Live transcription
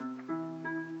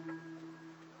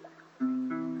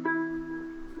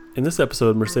In this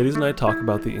episode, Mercedes and I talk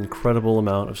about the incredible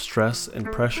amount of stress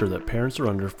and pressure that parents are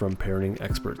under from parenting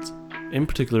experts, in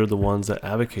particular the ones that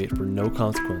advocate for no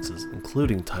consequences,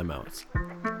 including timeouts.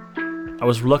 I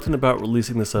was reluctant about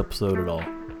releasing this episode at all,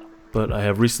 but I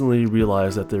have recently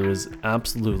realized that there is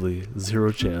absolutely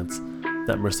zero chance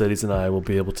that Mercedes and I will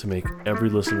be able to make every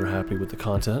listener happy with the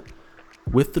content,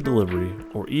 with the delivery,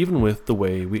 or even with the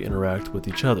way we interact with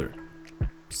each other.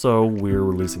 So we're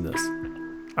releasing this.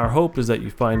 Our hope is that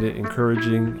you find it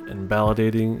encouraging and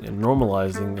validating and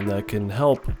normalizing, and that can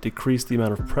help decrease the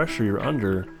amount of pressure you're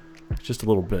under just a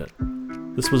little bit.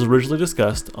 This was originally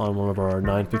discussed on one of our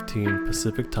 9:15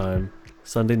 Pacific Time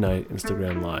Sunday night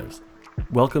Instagram lives.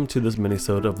 Welcome to this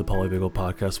minisode of the Polyvagal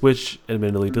Podcast, which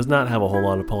admittedly does not have a whole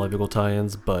lot of polyvagal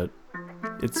tie-ins, but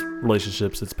it's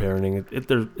relationships, it's parenting,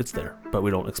 it's there, but we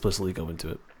don't explicitly go into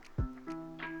it.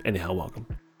 Anyhow, welcome.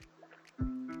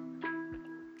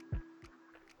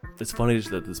 It's funny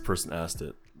that this person asked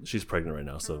it. She's pregnant right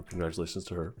now, so congratulations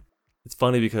to her. It's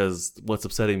funny because what's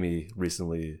upsetting me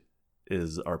recently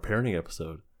is our parenting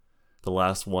episode, the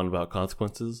last one about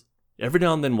consequences. Every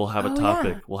now and then we'll have a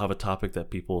topic. Yeah. We'll have a topic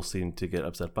that people seem to get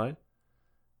upset by,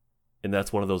 and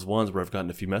that's one of those ones where I've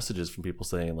gotten a few messages from people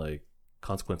saying like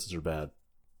consequences are bad,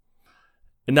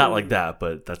 and not like that,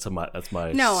 but that's my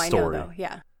story. No, I know though.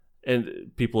 Yeah,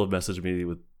 and people have messaged me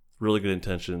with really good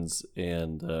intentions,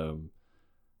 and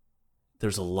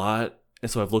there's a lot,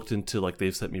 and so I've looked into, like,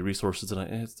 they've sent me resources,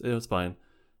 and it's fine,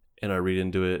 and I read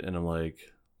into it, and I'm like,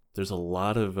 there's a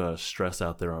lot of stress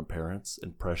out there on parents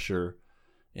and pressure,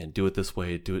 and do it this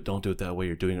way, don't do it that way,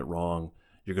 you're doing it wrong,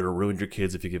 you're gonna ruin your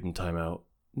kids if you give them time out.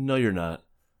 No, you're not.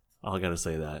 I gotta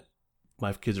say that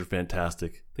my kids are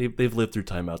fantastic. They've lived through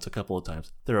timeouts a couple of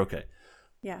times. They're okay.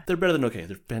 Yeah, they're better than okay.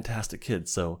 They're fantastic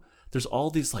kids. So there's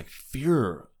all these like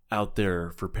fear out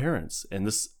there for parents, and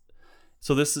this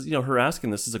is, her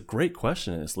asking this is a great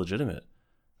question, and it's legitimate.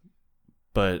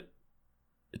 But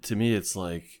to me, it's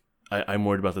like, I'm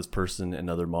worried about this person and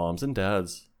other moms and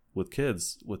dads with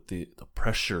kids, with the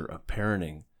pressure of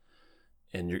parenting.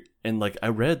 And like, I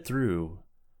read through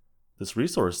this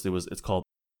resource. It's called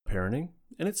Parenting,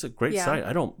 and it's a great site.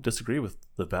 I don't disagree with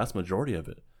the vast majority of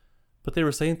it. But they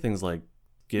were saying things like,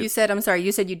 you said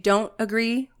you don't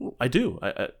agree? I do.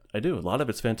 I do. A lot of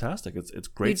it's fantastic. It's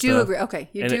great stuff. You do agree. Okay.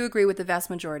 You do agree with the vast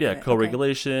majority of it. Yeah,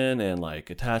 co-regulation and like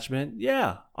attachment.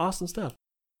 Yeah, awesome stuff.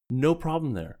 No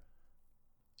problem there.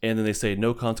 And then they say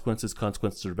no consequences.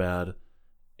 Consequences are bad.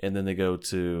 And then they go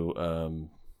to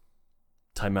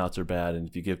timeouts are bad. And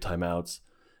if you give timeouts,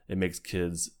 it makes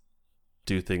kids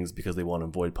do things because they want to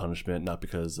avoid punishment, not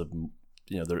because of,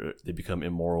 they become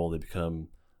immoral. They become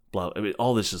blah. I mean,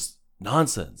 all this just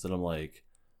nonsense. And I'm like,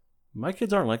 my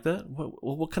kids aren't like that.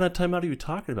 What kind of timeout are you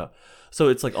talking about? So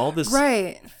it's like all this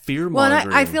fear mongering. Well,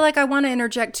 and I feel like I want to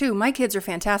interject too. My kids are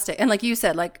fantastic. And like you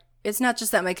said, like, it's not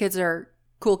just that my kids are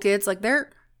cool kids. Like,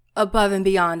 they're above and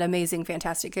beyond amazing,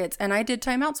 fantastic kids. And I did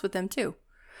timeouts with them too.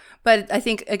 But I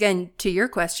think, again, to your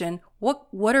question, what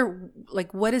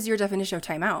is your definition of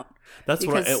timeout? That's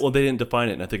they didn't define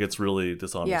it. And I think it's really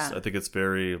dishonest. Yeah. I think it's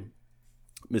very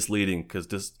misleading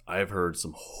because I've heard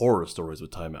some horror stories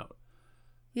with timeout.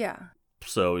 Yeah.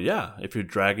 So yeah, if you're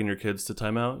dragging your kids to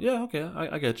timeout, yeah, okay,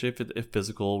 I get you. If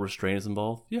physical restraint is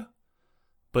involved, yeah.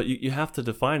 But you have to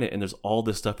define it, and there's all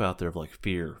this stuff out there of like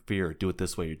fear, do it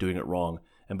this way, you're doing it wrong.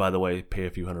 And by the way, pay a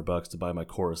few $100 to buy my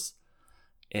course.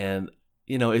 And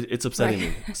it's upsetting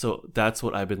me. So that's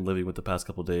what I've been living with the past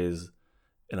couple of days,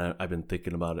 and I've been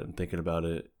thinking about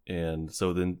it. And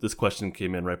so then this question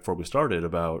came in right before we started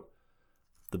about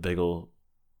the vagal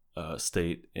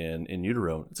state and in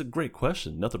utero. It's a great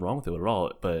question. Nothing wrong with it at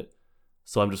all. But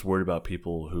so I'm just worried about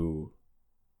people who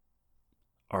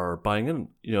are buying in,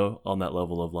 on that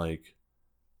level of like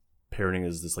parenting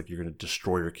is this like you're going to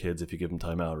destroy your kids if you give them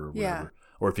time out or whatever. Yeah.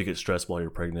 Or if you get stressed while you're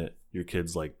pregnant, your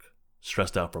kid's like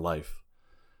stressed out for life.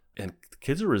 And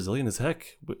kids are resilient as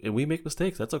heck, and we make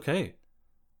mistakes. That's okay.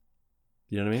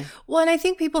 You know what I mean? Well, and I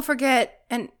think people forget,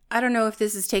 and I don't know if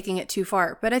this is taking it too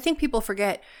far, but I think people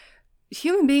forget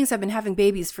human beings have been having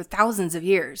babies for thousands of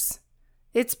years.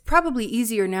 It's probably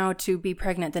easier now to be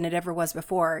pregnant than it ever was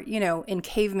before, in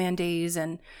caveman days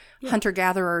and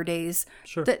hunter-gatherer days.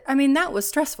 Sure. That was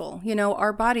stressful.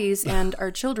 Our bodies and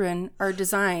our children are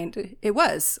designed. It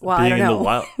was. Well, being I don't know. In the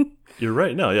wild. You're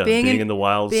right. No, yeah. Being in the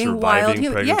wild,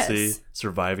 surviving pregnancy,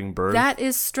 surviving birth. That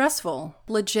is stressful.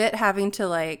 Legit having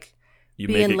to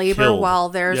be in labor killed. While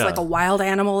there's like a wild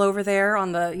animal over there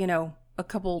on the, a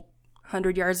couple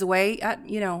 100 yards away. I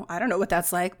don't know what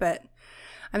that's like, but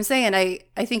I'm saying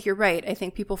I think you're right. I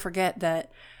think people forget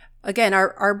that, again,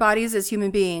 our bodies as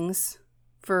human beings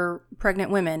for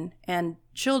pregnant women and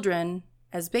children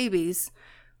as babies,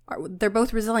 they're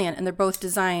both resilient and they're both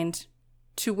designed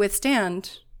to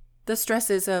withstand the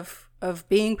stresses of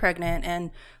being pregnant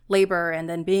and labor and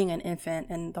then being an infant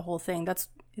and the whole thing.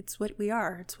 It's what we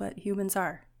are. It's what humans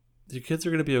are. Your kids are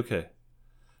going to be okay.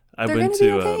 I They're went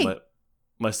gonna be to okay.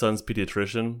 my son's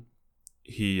pediatrician.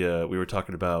 We were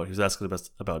talking about, he was asking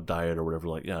about diet or whatever,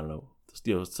 like, yeah, I don't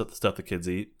know, stuff the kids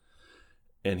eat.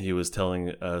 And he was telling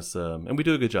us, and we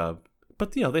do a good job,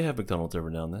 but they have McDonald's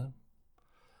every now and then.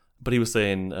 But he was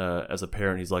saying, as a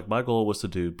parent, he's like, my goal was to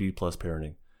do B+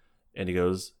 parenting. And he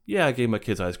goes, yeah, I gave my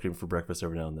kids ice cream for breakfast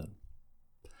every now and then.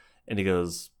 And he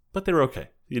goes, but they were okay.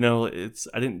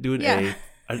 I didn't do an A.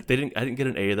 I didn't get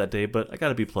an A that day, but I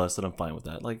got a B+, and I'm fine with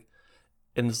that. Like,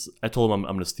 and I told him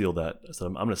I'm going to steal that. I said,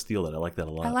 I'm going to steal that. I like that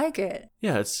a lot. I like it.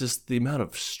 Yeah, it's just the amount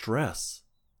of stress,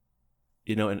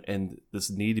 and this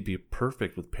need to be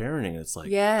perfect with parenting. It's like,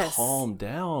 Yes. calm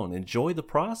down, enjoy the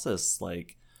process.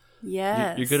 Like,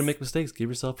 Yes. you're going to make mistakes. Give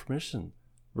yourself permission.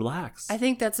 Relax. I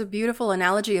think that's a beautiful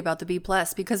analogy about the B+,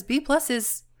 because B+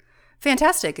 is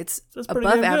fantastic. It's That's pretty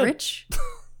above damn good. average.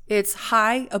 It's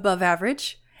high above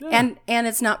average. Yeah. And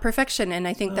it's not perfection. And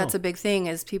I think that's No. a big thing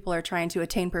is people are trying to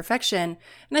attain perfection.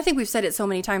 And I think we've said it so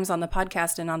many times on the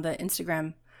podcast and on the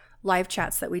Instagram live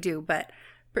chats that we do. But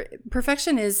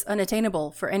perfection is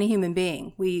unattainable for any human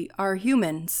being. We are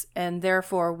humans and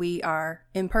therefore we are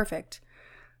imperfect.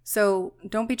 So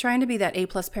don't be trying to be that A+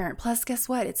 parent. Plus, guess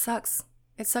what? It sucks.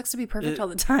 It sucks to be perfect all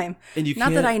the time. And you Not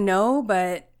that can't- I know,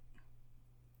 but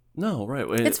No, right.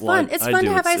 it's fun. It's fun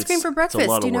to have ice cream for It's a breakfast.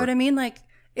 lot Do of you know what I work. mean? Like,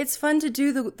 it's fun to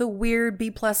do the weird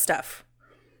B+ stuff.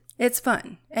 It's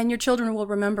fun. And your children will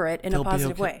remember it in They'll a be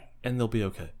positive okay. way. And they'll be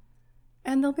okay.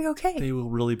 And they'll be okay. They will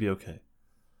really be okay.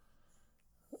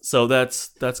 So that's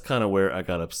kind of where I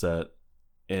got upset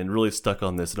and really stuck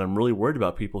on this. And I'm really worried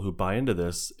about people who buy into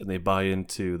this and they buy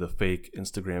into the fake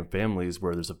Instagram families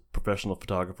where there's a professional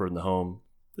photographer in the home.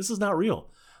 This is not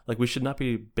real. Like, we should not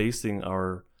be basing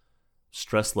our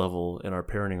stress level and our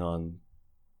parenting on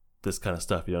this kind of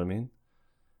stuff. You know what I mean?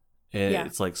 And Yeah.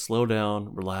 it's like, slow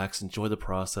down, relax, enjoy the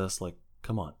process. Like,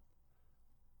 come on.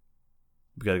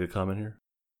 We got a good comment here?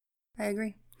 I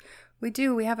agree. We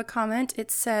do. We have a comment. It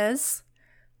says,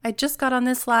 I just got on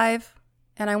this live,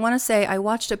 and I want to say I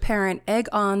watched a parent egg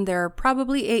on their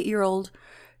probably 8-year-old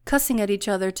cussing at each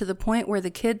other to the point where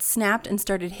the kid snapped and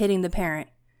started hitting the parent.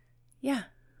 Yeah.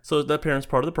 So that parent's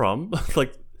part of the problem.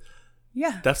 Like,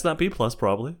 Yeah. that's not B+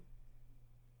 probably.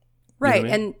 Right.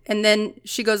 what I mean? And then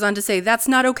she goes on to say, that's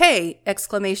not okay!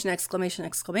 Exclamation, exclamation,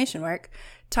 exclamation mark.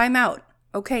 Time out.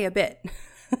 Okay, a bit.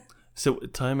 So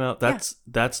timeout,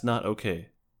 that's not okay.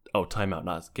 Oh, timeout,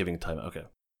 not giving timeout. Okay.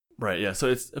 Right, yeah. So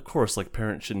it's, of course, like,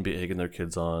 parents shouldn't be egging their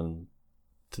kids on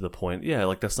to the point. Yeah,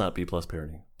 like, that's not B+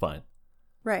 parenting. Fine.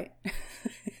 Right.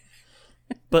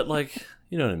 But, like,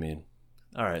 you know what I mean.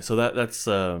 All right, so that's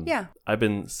Yeah. I've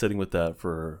been sitting with that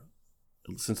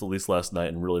since at least last night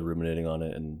and really ruminating on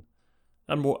it, and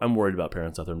I'm worried about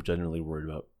parents out there. I'm genuinely worried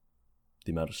about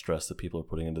the amount of stress that people are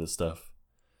putting into this stuff.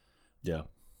 Yeah.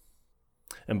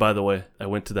 And by the way, I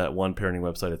went to that one parenting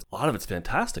website. A lot of it's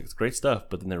fantastic. It's great stuff.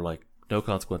 But then they're like, no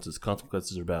consequences.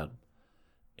 Consequences are bad.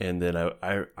 And then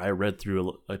I read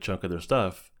through a chunk of their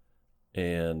stuff,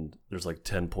 and there's like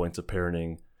 10 points of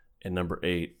parenting. And number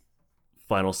 8,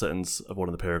 final sentence of one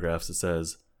of the paragraphs, it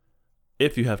says,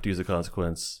 if you have to use a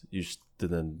consequence,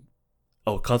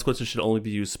 consequences should only be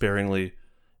used sparingly.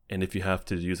 And if you have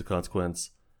to use a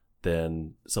consequence,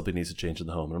 then something needs to change in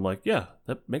the home. And I'm like, yeah,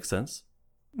 that makes sense.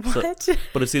 What?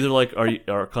 But it's either like,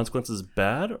 are consequences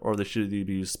bad, or they should be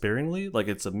used sparingly? Like,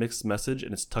 it's a mixed message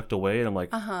and it's tucked away. And I'm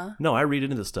like, no, I read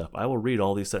into this stuff. I will read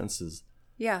all these sentences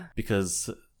Yeah. because,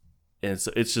 and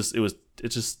so it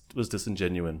was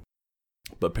disingenuous.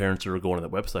 But parents are going on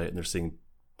that website and they're seeing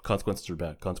consequences are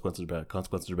bad, consequences are bad,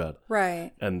 consequences are bad.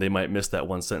 Right. And they might miss that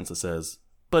one sentence that says,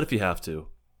 but if you have to.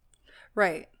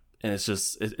 Right. And it's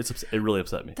just, it really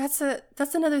upset me. That's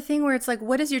another thing where it's like,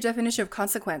 what is your definition of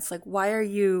consequence? Like, why are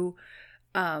you,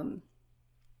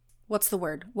 what's the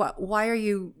word? Why are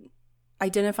you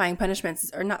identifying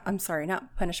punishments or not? I'm sorry,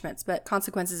 not punishments, but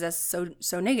consequences as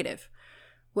so negative?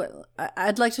 What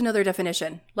I'd like to know their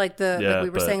definition. Like we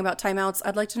were saying about timeouts.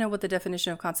 I'd like to know what the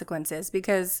definition of consequence is,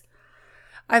 because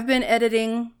I've been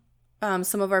editing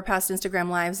some of our past Instagram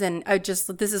lives, and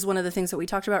this is one of the things that we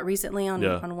talked about recently on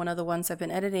one of the ones I've been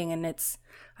editing, and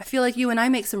I feel like you and I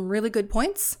make some really good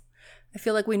points. I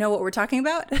feel like we know what we're talking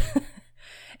about.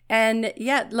 And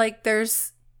yet, like,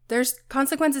 there's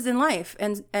consequences in life,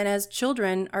 and as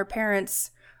children, our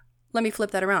parents, let me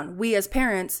flip that around. We as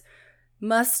parents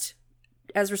must,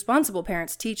 as responsible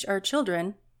parents, teach our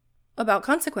children about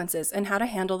consequences and how to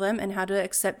handle them and how to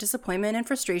accept disappointment and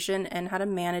frustration and how to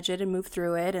manage it and move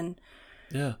through it. And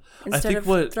Yeah. instead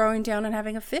of throwing down and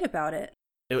having a fit about it.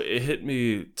 It hit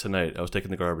me tonight. I was taking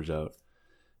the garbage out,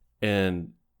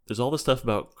 and there's all this stuff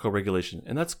about co-regulation,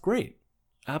 and that's great.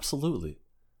 Absolutely.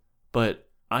 But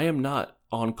I am not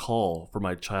on call for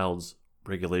my child's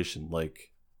regulation.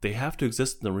 Like, they have to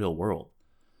exist in the real world.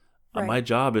 Right. My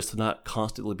job is to not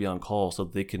constantly be on call so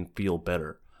that they can feel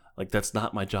better. Like, that's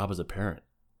not my job as a parent,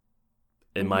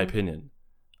 in my opinion.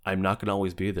 I'm not going to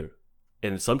always be there.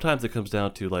 And sometimes it comes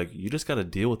down to, like, you just got to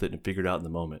deal with it and figure it out in the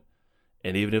moment.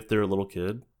 And even if they're a little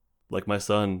kid, like my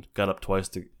son got up twice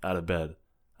out of bed.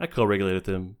 I co-regulated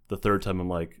him. The third time I'm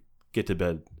like, get to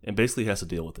bed. And basically he has to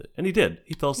deal with it. And he did.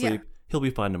 He fell asleep. Yeah. He'll be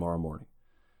fine tomorrow morning.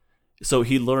 So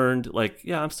he learned, like,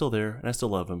 yeah, I'm still there and I still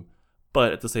love him.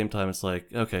 But at the same time, it's like,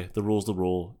 okay, the rule's the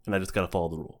rule and I just got to follow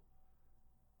the rule.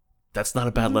 That's not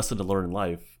a bad lesson to learn in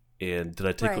life. And did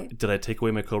I take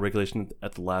away my co-regulation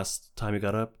at the last time he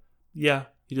got up? Yeah,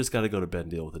 you just got to go to bed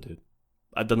and deal with it, dude.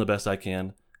 I've done the best I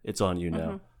can. It's on you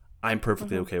now. I'm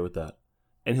perfectly okay with that.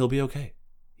 And he'll be okay.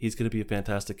 He's going to be a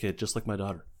fantastic kid, just like my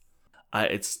daughter.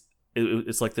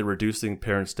 It's like they're reducing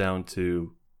parents down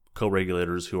to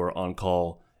co-regulators who are on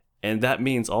call. And that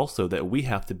means also that we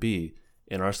have to be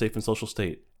in our safe and social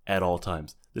state at all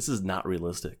times. This is not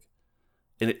realistic.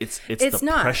 And it's the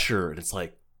not. Pressure. And it's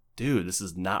like, dude, this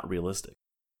is not realistic.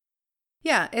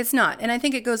 Yeah, it's not. And I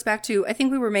think it goes back to, I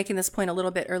think we were making this point a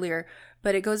little bit earlier,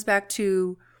 but it goes back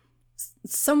to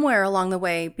somewhere along the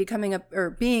way,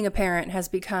 being a parent has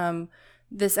become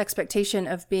this expectation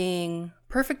of being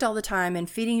perfect all the time and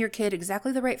feeding your kid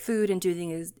exactly the right food and doing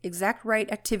the exact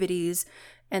right activities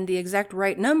and the exact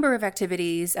right number of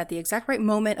activities at the exact right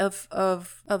moment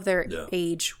of their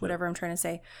age, whatever I'm trying to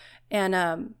say.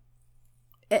 And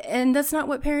that's not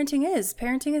what parenting is.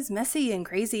 Parenting is messy and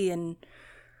crazy and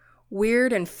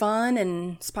weird and fun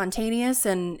and spontaneous,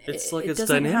 and it's like it it's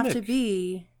doesn't dynamic. have to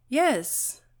be.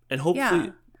 Yes. And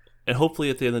hopefully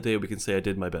at the end of the day we can say I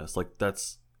did my best. Like,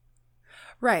 that's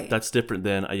right. That's different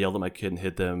than I yelled at my kid and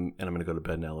hit them and I'm going to go to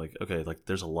bed now. Like, okay, like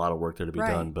there's a lot of work there to be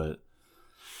done, but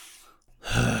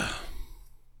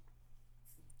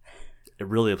it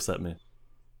really upset me.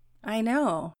 I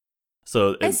know.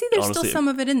 So I see there's honestly, still some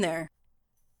of it in there.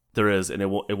 There is, and it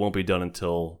won't be done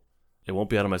until it won't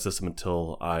be out of my system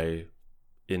until I,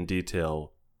 in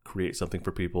detail, create something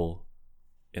for people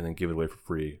and then give it away for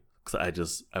free.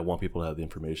 Because I want people to have the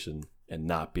information and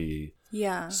not be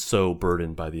so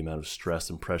burdened by the amount of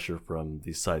stress and pressure from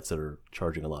these sites that are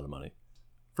charging a lot of money.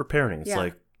 For parenting, it's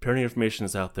like parenting information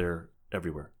is out there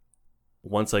everywhere.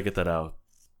 Once I get that out,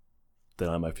 then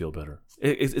I might feel better.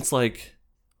 It's like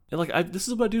this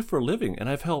is what I do for a living, and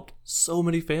I've helped so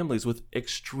many families with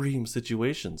extreme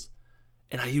situations,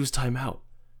 and I use timeout.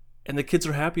 And the kids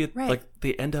are happy. Like,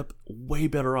 they end up way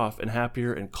better off and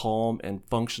happier and calm and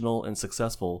functional and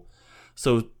successful.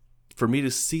 So for me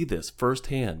to see this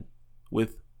firsthand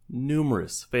with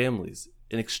numerous families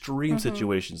in extreme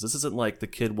situations, this isn't like the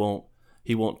kid won't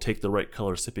take the right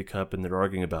color sippy cup and they're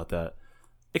arguing about that.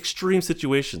 Extreme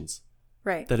situations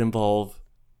that involve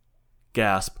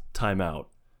gasp, timeout.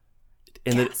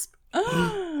 And gasp.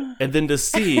 And then to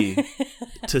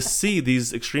see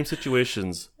these extreme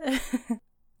situations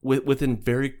within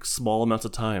very small amounts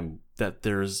of time, that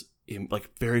there's like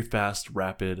very fast,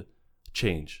 rapid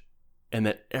change, and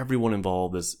that everyone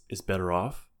involved is better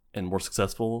off and more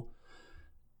successful.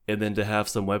 And then to have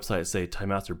some website say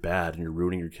timeouts are bad and you're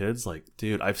ruining your kids, like,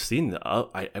 dude, I've seen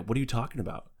what are you talking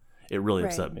about? It really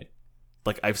upset me.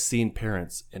 Like, I've seen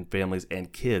parents and families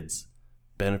and kids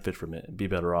benefit from it and be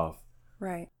better off.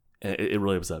 Right. And it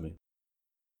really upset me.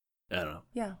 I don't know.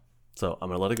 Yeah. So I'm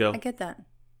going to let it go. I get that.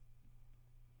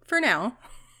 For now.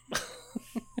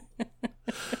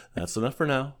 That's enough for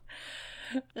now.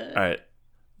 All right.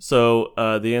 So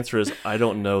the answer is I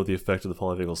don't know the effect of the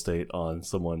polyvagal state on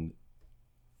someone,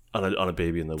 on a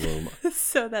baby in the womb.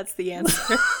 So that's the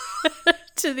answer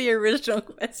to the original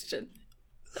question.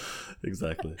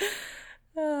 Exactly.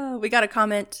 We got a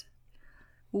comment.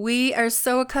 We are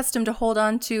so accustomed to hold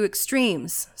on to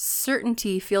extremes.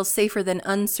 Certainty feels safer than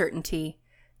uncertainty.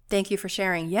 Thank you for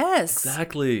sharing. Yes.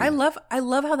 Exactly. I love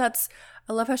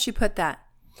how she put that.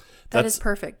 That is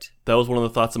perfect. That was one of the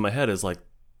thoughts in my head, is like,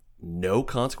 no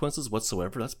consequences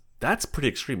whatsoever. That's pretty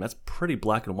extreme. That's pretty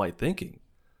black and white thinking.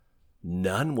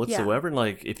 None whatsoever. And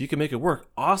like, if you can make it work,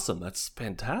 awesome. That's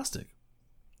fantastic.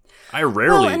 I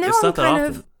rarely, it's not that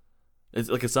often.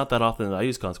 It's not that often that I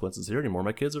use consequences here anymore.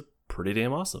 My kids are pretty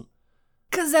damn awesome.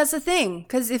 Because that's the thing.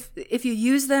 Because if you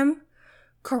use them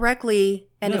correctly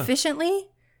and efficiently,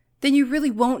 then you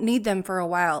really won't need them for a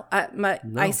while. No.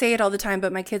 I say it all the time,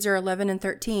 but my kids are 11 and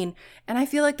 13, and I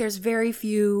feel like there's very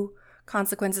few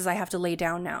consequences I have to lay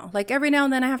down now. Like every now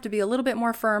and then I have to be a little bit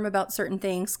more firm about certain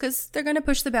things because they're going to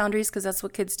push the boundaries because that's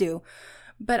what kids do.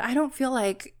 But I don't feel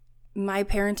like my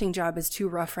parenting job is too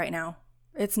rough right now.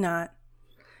 It's not.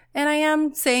 And I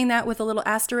am saying that with a little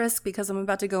asterisk because I'm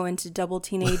about to go into double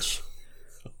teenage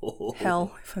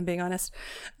hell, if I'm being honest.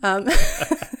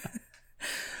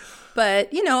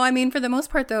 But, you know, I mean, for the most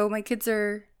part, though, my kids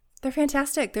they're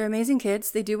fantastic. They're amazing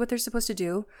kids. They do what they're supposed to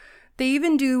do. They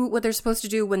even do what they're supposed to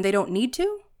do when they don't need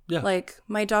to. Yeah. Like,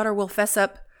 my daughter will fess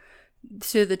up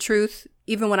to the truth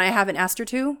even when I haven't asked her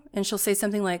to. And she'll say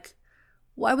something like,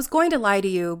 well, I was going to lie to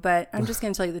you, but I'm just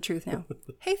going to tell you the truth now.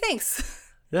 Hey, thanks.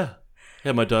 Yeah.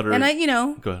 Yeah, my daughter. And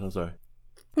Go ahead, I'm sorry.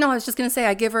 No, I was just going to say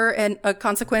I give her a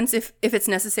consequence if it's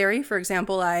necessary. For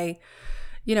example, I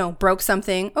broke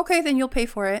something. Okay, then you'll pay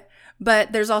for it.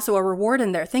 But there's also a reward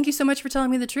in there. Thank you so much for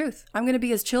telling me the truth. I'm going to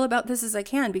be as chill about this as I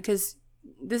can because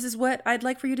this is what I'd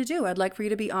like for you to do. I'd like for you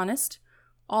to be honest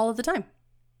all of the time.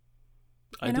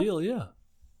 Ideal, yeah.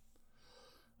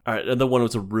 All right, another one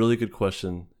was a really good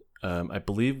question. I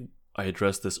believe I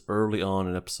addressed this early on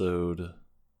in episode.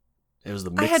 It was the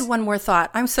mix. I had one more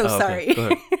thought. I'm so sorry. Go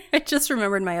ahead. I just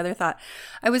remembered my other thought.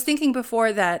 I was thinking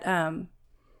before that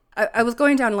I was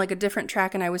going down like a different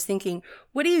track, and I was thinking,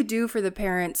 what do you do for the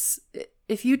parents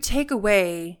if you take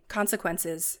away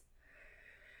consequences?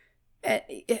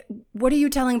 What are you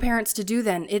telling parents to do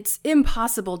then? It's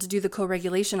impossible to do the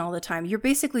co-regulation all the time. You're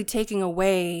basically taking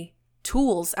away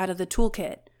tools out of the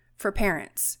toolkit for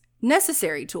parents,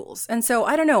 necessary tools. And so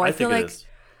I don't know. I feel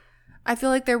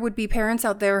like there would be parents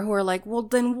out there who are like, well,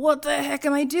 then what the heck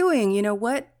am I doing? You know,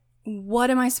 what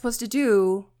am I supposed to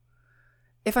do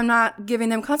if I'm not giving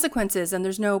them consequences and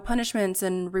there's no punishments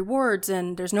and rewards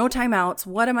and there's no timeouts?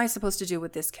 What am I supposed to do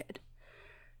with this kid?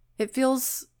 It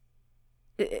feels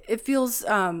what's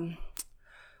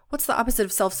the opposite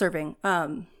of self-serving?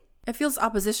 It feels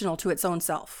oppositional to its own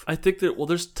self. I think that,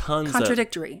 there's tons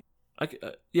contradictory.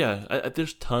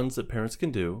 There's tons that parents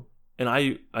can do.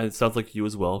 And it sounds like you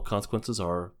as well. Consequences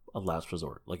are a last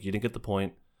resort. Like, you didn't get the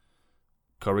point.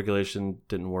 Co-regulation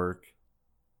didn't work.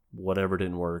 Whatever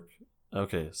didn't work.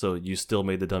 Okay, so you still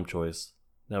made the dumb choice.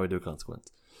 Now we do a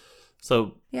consequence.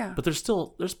 So, yeah. But there's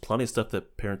plenty of stuff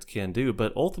that parents can do.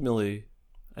 But ultimately,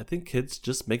 I think kids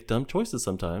just make dumb choices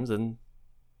sometimes. And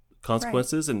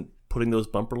consequences and putting those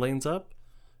bumper lanes up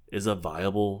is a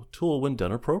viable tool when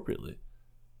done appropriately.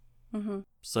 Mm-hmm.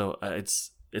 So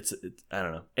it's I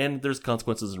don't know. And there's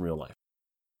consequences in real life.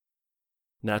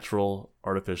 Natural,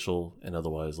 artificial, and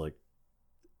otherwise. Like,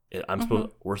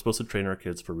 we're supposed to train our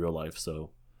kids for real life,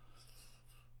 so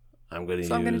I'm going to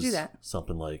use do that.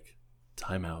 Something like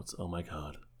timeouts. Oh my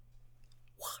God.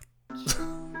 What?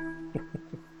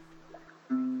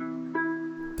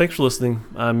 Thanks for listening.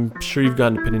 I'm sure you've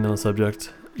got an opinion on the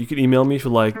subject. You can email me if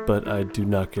you like, but I do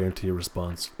not guarantee a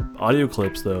response. Audio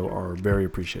clips, though, are very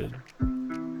appreciated.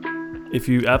 If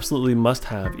you absolutely must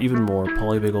have even more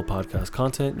Polyvagal podcast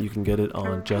content, you can get it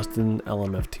on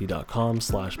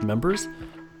justinlmft.com/members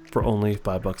for only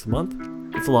 $5 a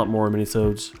month. It's a lot more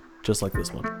minisodes just like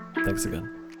this one. Thanks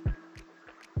again.